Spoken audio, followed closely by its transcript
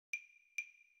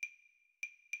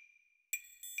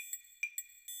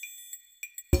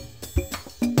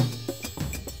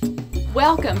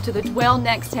Welcome to the Dwell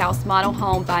NextHouse model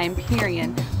home by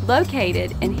Empyrean,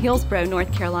 located in Hillsborough,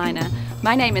 North Carolina.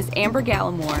 My name is Amber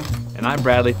Gallimore. And I'm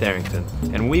Bradley Tharrington,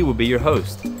 and we will be your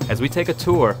host as we take a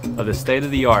tour of the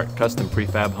state-of-the-art custom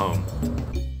prefab home.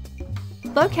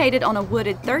 Located on a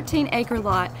wooded 13-acre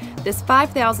lot, this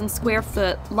 5,000 square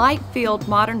foot, light-filled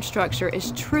modern structure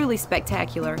is truly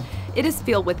spectacular. It is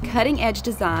filled with cutting-edge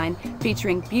design,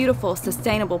 featuring beautiful,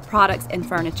 sustainable products and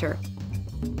furniture.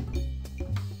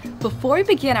 Before we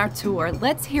begin our tour,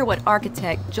 let's hear what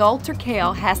architect Joel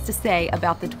Turkel has to say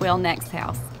about the Dwell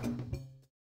NextHouse.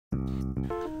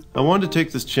 I wanted to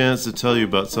take this chance to tell you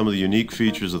about some of the unique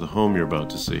features of the home you're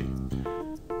about to see.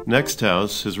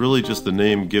 NextHouse is really just the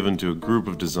name given to a group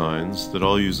of designs that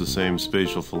all use the same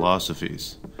spatial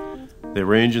philosophies. They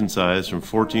range in size from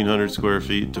 1,400 square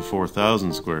feet to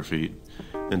 4,000 square feet,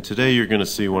 and today you're going to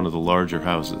see one of the larger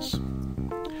houses.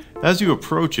 As you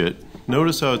approach it,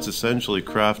 notice how it's essentially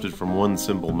crafted from one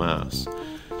simple mass,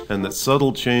 and that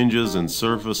subtle changes in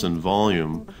surface and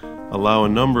volume allow a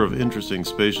number of interesting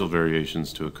spatial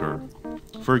variations to occur.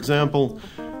 For example,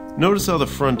 notice how the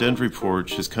front entry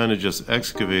porch is kind of just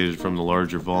excavated from the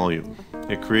larger volume.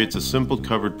 It creates a simple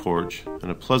covered porch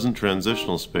and a pleasant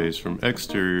transitional space from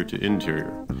exterior to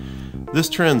interior. This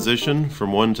transition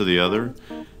from one to the other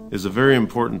is a very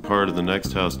important part of the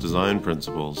NextHouse design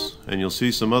principles, and you'll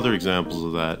see some other examples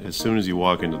of that as soon as you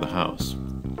walk into the house.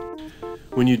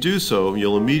 When you do so,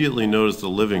 you'll immediately notice the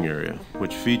living area,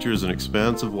 which features an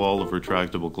expansive wall of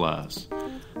retractable glass.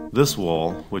 This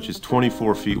wall, which is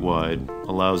 24 feet wide,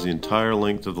 allows the entire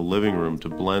length of the living room to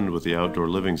blend with the outdoor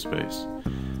living space.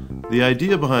 The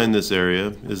idea behind this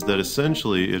area is that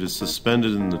essentially it is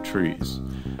suspended in the trees,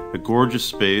 a gorgeous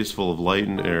space full of light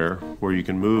and air where you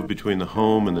can move between the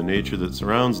home and the nature that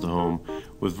surrounds the home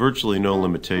with virtually no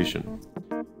limitation.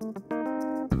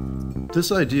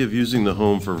 This idea of using the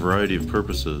home for a variety of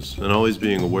purposes and always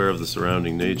being aware of the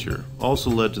surrounding nature also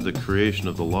led to the creation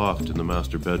of the loft in the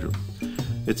master bedroom.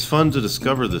 It's fun to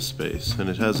discover this space, and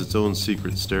it has its own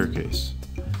secret staircase.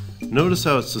 Notice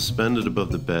how it's suspended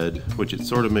above the bed, which it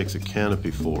sort of makes a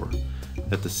canopy for,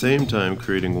 at the same time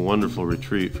creating a wonderful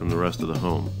retreat from the rest of the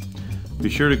home. Be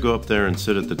sure to go up there and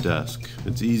sit at the desk.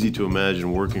 It's easy to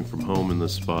imagine working from home in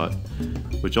this spot,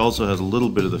 which also has a little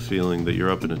bit of the feeling that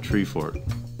you're up in a tree fort.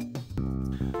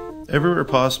 Everywhere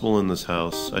possible in this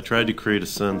house, I tried to create a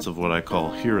sense of what I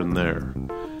call here and there.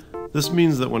 This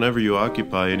means that whenever you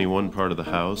occupy any one part of the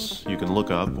house, you can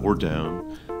look up or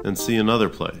down and see another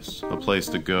place, a place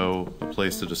to go, a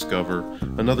place to discover,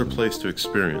 another place to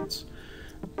experience.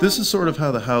 This is sort of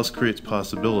how the house creates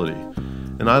possibility,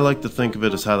 and I like to think of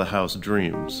it as how the house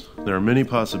dreams. There are many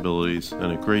possibilities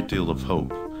and a great deal of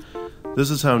hope. This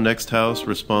is how NextHouse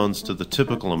responds to the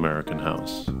typical American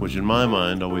house, which in my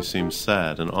mind always seems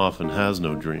sad and often has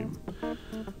no dream.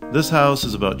 This house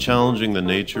is about challenging the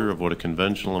nature of what a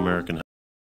conventional American